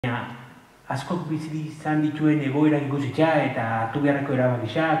Askok bizi izan dituen egoerak ikusitza eta hartu beharreko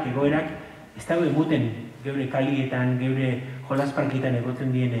erabakiak, egoerak, ez dago emuten geure kalietan, geure jolasparkietan egoten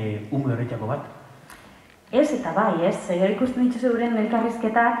dien ume horretako bat? Ez eta bai, ez. Gero ikusten dituzu euren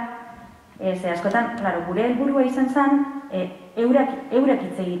elkarrizketak, askotan, gure helburua izan zen, eurek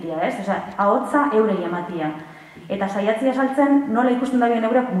hitz egitea, ez? Osea, ahotsa eurei ematia. Eta saiatzia saltzen nola ikusten da bien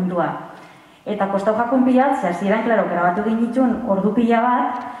eurek mundua. Eta kostau jakon pila, ze hasieran, grabatu ginitun ordu pila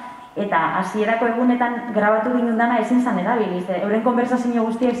bat, eta hasierako egunetan grabatu ginen dana ezin zan erabili. Euren konversazio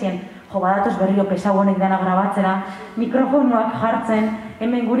guztiek ziren, jo, badatoz berriro pesau honek dana grabatzera, mikrofonoak jartzen,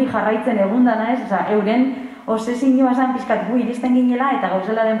 hemen guri jarraitzen egun dana ez, osea, euren obsesioa zen pixkat gu iristen ginela eta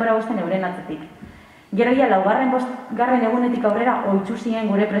gauzela denbora guztien euren atzetik. Gero ja, laugarren egunetik aurrera ohitu ziren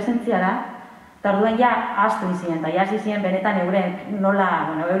gure presentziara, eta orduan ja ahaztu izien, eta hasi ziren benetan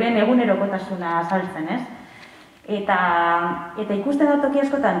euren egunerokotasuna azaltzen, ez? Eta ikusten dut toki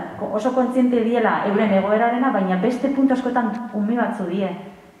askotan oso kontziente diela euren egoerarena, baina beste puntu askotan umi batzu die.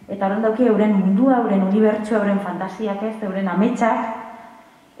 Eta horren dauki euren mundua, euren unibertsua, euren fantasiak ez, euren ametsak,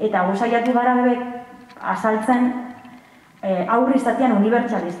 eta guzaiatu gara bebek azaltzen aurri izatean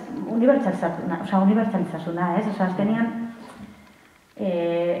unibertsalizazuna, ez? Osa, azkenean,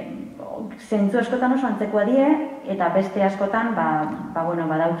 zentzu askotan oso antzekoa die, eta beste askotan,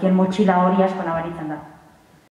 daukien motxila hori asko nabaritzen da.